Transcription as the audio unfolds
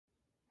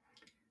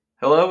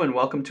Hello and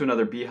welcome to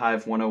another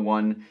beehiiv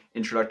 101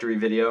 introductory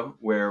video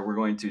where we're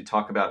going to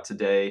talk about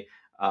today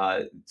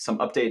some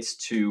updates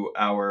to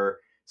our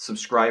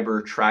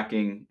subscriber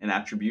tracking and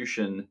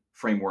attribution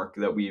framework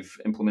that we've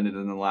implemented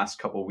in the last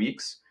couple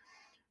weeks.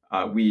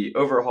 We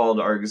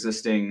overhauled our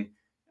existing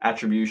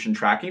attribution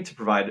tracking to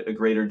provide a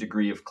greater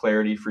degree of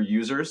clarity for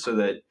users so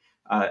that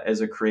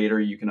as a creator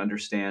you can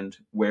understand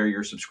where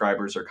your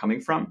subscribers are coming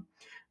from.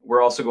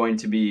 We're also going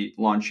to be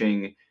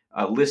launching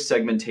list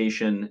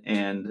segmentation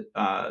and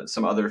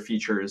some other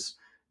features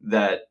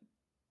that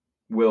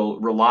will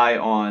rely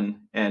on,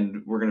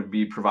 and we're going to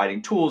be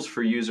providing tools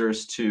for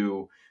users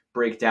to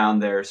break down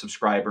their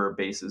subscriber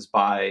bases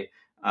by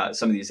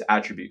some of these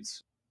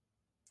attributes.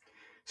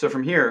 So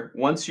from here,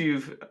 once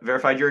you've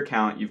verified your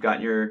account, you've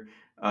gotten your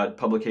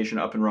publication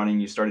up and running,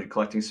 you started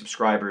collecting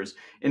subscribers.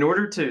 In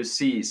order to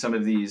see some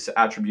of these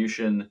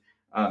attribution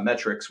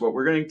metrics, what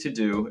we're going to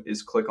do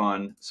is click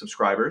on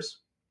subscribers.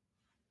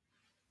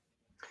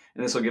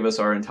 And this will give us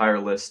our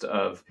entire list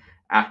of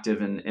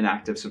active and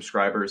inactive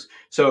subscribers.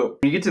 So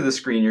when you get to the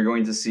screen, you're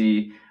going to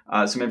see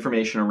some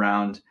information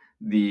around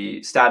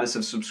the status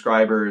of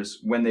subscribers,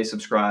 when they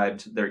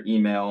subscribed, their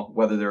email,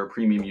 whether they're a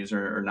premium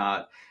user or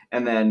not.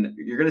 And then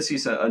you're going to see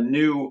a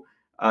new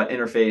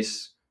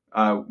interface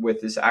with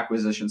this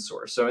acquisition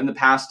source. So in the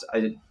past,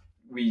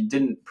 we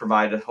didn't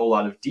provide a whole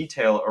lot of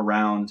detail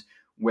around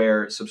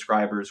where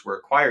subscribers were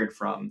acquired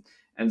from.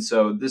 And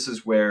so this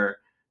is where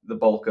the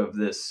bulk of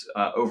this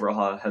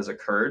overhaul has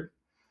occurred.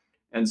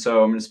 And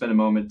so I'm going to spend a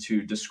moment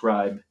to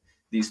describe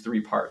these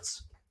three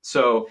parts.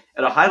 So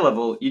at a high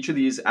level, each of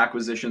these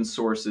acquisition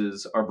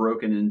sources are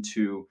broken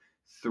into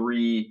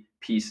three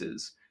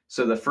pieces.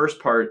 So the first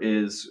part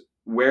is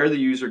where the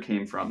user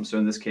came from. So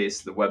in this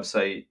case, the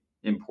website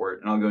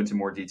import, and I'll go into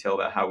more detail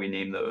about how we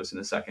name those in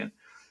a second.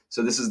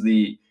 So this is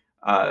the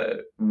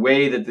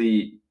way that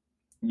the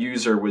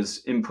user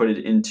was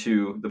inputted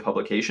into the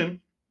publication.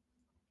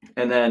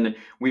 And then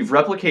we've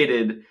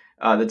replicated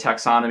the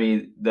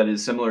taxonomy that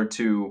is similar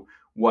to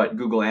what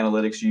Google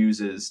Analytics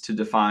uses to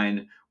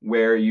define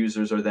where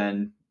users are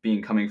then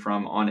coming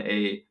from on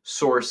a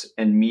source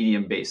and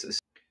medium basis.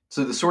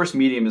 So the source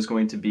medium is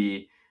going to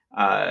be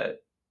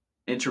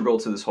integral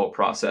to this whole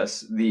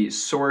process. The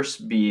source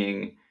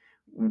being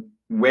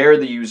where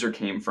the user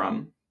came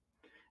from,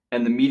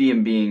 and the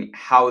medium being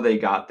how they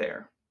got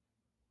there.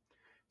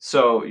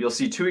 So you'll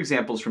see two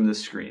examples from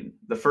this screen.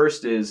 The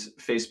first is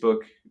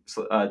Facebook-IG.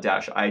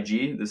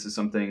 This is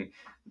something,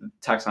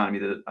 taxonomy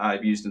that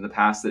I've used in the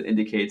past that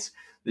indicates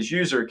this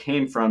user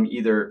came from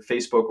either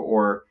Facebook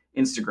or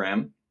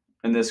Instagram,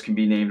 and this can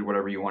be named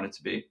whatever you want it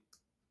to be,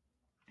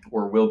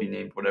 or will be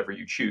named whatever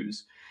you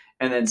choose.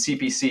 And then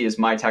CPC is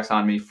my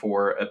taxonomy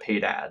for a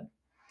paid ad.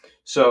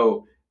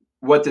 So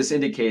what this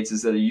indicates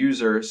is that a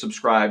user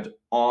subscribed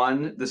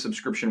on the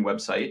subscription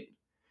website,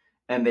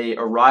 and they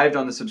arrived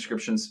on the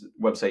subscriptions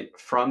website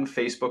from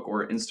Facebook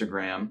or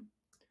Instagram,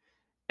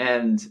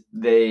 and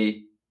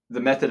the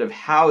method of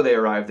how they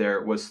arrived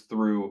there was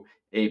through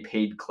a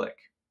paid click.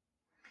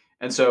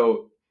 And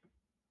so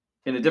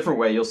in a different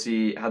way, you'll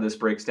see how this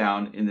breaks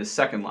down in this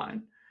second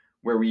line,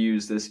 where we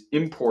use this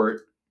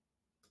import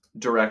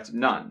direct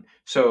none.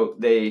 So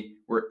they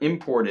were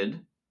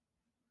imported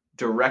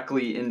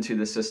directly into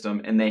the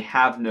system, and they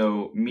have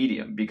no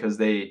medium because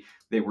they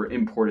were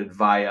imported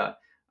via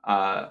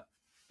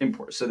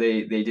import. So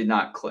they did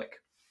not click.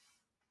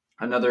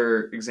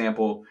 Another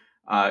example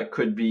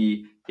could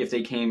be if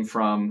they came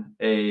from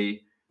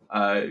a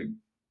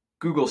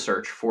Google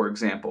search, for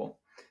example.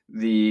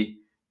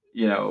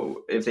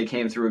 If they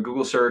came through a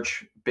Google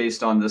search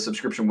based on the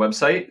subscription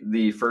website,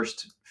 the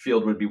first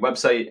field would be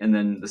website, and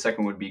then the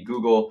second would be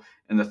Google,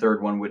 and the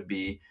third one would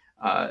be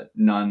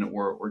none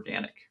or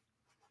organic.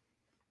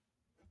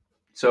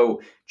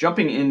 So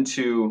jumping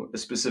into a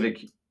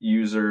specific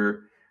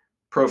user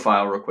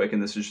profile real quick,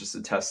 and this is just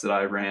a test that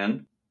I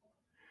ran,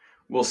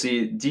 we'll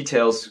see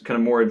details, kind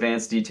of more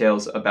advanced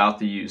details about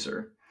the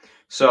user.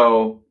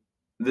 So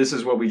this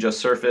is what we just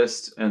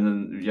surfaced, and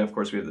then of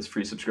course we have this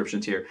free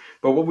subscription tier.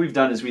 But what we've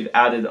done is we've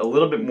added a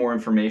little bit more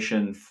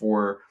information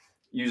for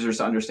users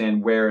to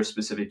understand where a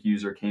specific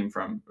user came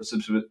from, a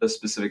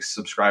specific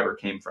subscriber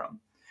came from.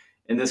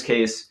 In this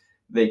case,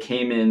 they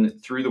came in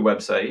through the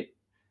website.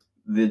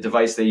 The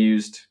device they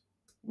used,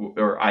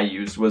 or I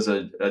used, was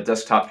a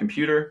desktop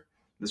computer.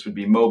 This would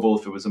be mobile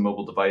if it was a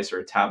mobile device or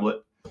a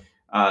tablet.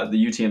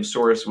 The UTM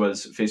source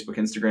was Facebook,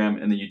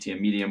 Instagram, and the UTM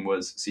medium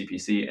was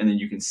CPC. And then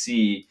you can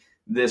see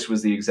this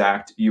was the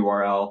exact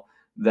URL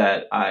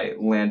that I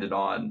landed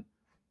on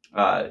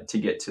to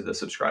get to the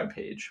subscribe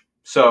page.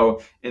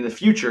 So in the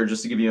future,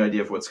 just to give you an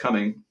idea of what's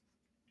coming,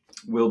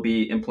 we'll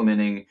be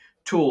implementing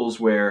tools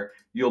where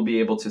you'll be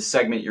able to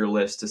segment your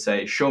list to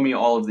say, show me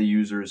all of the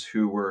users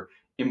who were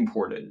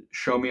imported.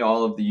 Show me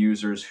all of the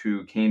users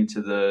who came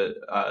to the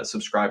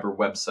subscriber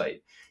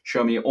website.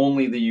 Show me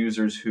only the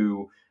users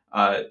who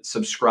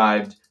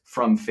subscribed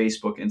from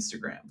Facebook,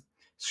 Instagram.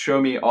 Show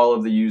me all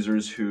of the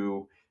users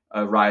who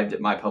arrived at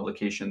my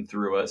publication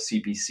through a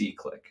CPC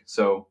click.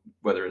 So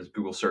whether it's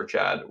Google search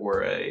ad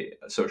or a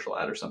social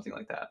ad or something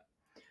like that.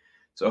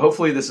 So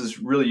hopefully this is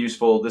really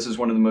useful. This is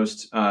one of the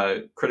most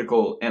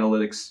critical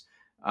analytics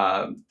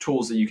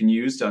tools that you can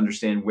use to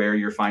understand where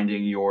you're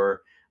finding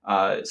your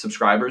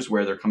subscribers,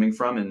 where they're coming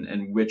from,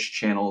 and which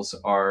channels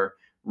are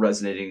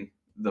resonating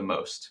the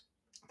most.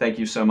 Thank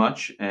you so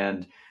much,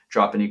 and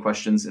drop any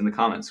questions in the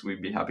comments.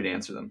 We'd be happy to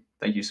answer them.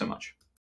 Thank you so much.